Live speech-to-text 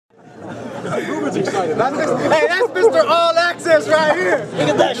Ruben's excited. Hey, that's Mr. All Access right here. Look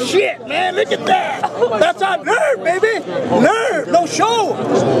at that shit, man. Look at that. That's our nerve, baby. Nerve. No show.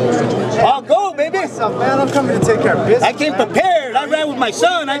 I'll go, baby. What's up, man? I'm coming to take care of business. I came prepared. I ran with my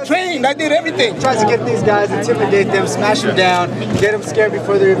son. I trained. I did everything. Tries to get these guys, intimidate them, smash them down, get them scared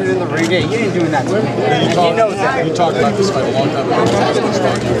before they're even in the ring. Yeah, you ain't doing that to me. He knows that. You talked about this fight a long time ago.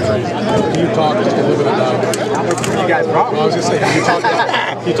 Can you talk just a little bit about You guys wrong. I was going to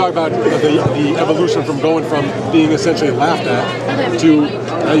say, you talk about the evolution from going from being essentially laughed at to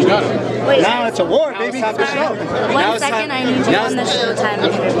now you got it. Wait, Now it's a war, baby. one second, I need you on the Showtime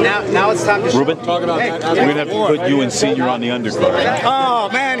interview. Now it's time to Ruben, Talk about that. we're going to have to put you and Senior on the undercard. Oh,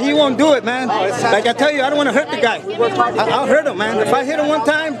 man, he won't do it, man. Like I tell you, I don't want to hurt the guy. I'll hurt him, man. If I hit him one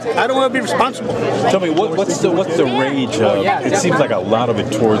time, I don't want to be responsible. Tell me, what's the rage of? It seems like a lot of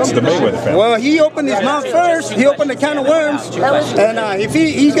it towards the Mayweather family. Well, he opened his mouth first. He opened the can of worms. And if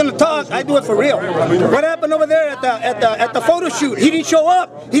he's going to talk, I do it for real. What happened over there at the photo shoot? He didn't show up.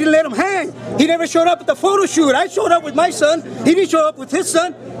 He didn't let him hang. He never showed up at the photo shoot. I showed up with my son. He didn't show up with his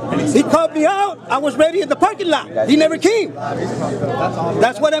son. He called me out. I was ready in the parking lot. He never came.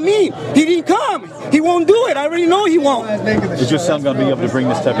 That's what I mean. He didn't come. He won't do it. I already know he won't. Is your son going to be able to bring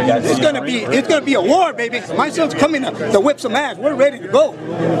this type of guy? It's gonna be a war, baby. My son's coming to whip some ass. We're ready to go.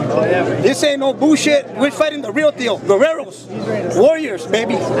 This ain't no bullshit. We're fighting the real deal. Guerreros, warriors,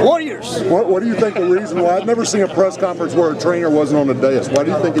 baby, warriors. What do you think the reason why? I've never seen a press conference where a trainer wasn't on the dais. Why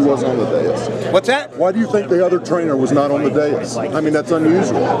do you think he wasn't on the dais? What's that? Why do you think the other trainer was not on the dais? I mean, that's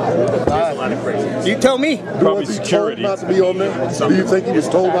unusual. You tell me. Probably Was he told security. not to be on there? Do you think he was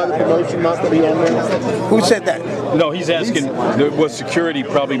told by the promotion not to be on there? Who said that? No, he's asking. Was security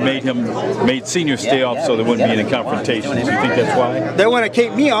probably made Senior stay off so there wouldn't be any confrontations? Do you think that's why? They want to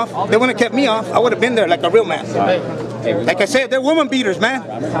keep me off. They want to keep me off. I would have been there like a real man. Like I said, they're woman beaters,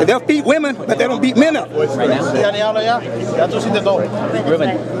 man. They'll beat women, but they don't beat men up.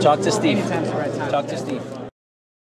 Ruben, talk to Steve. Talk to Steve.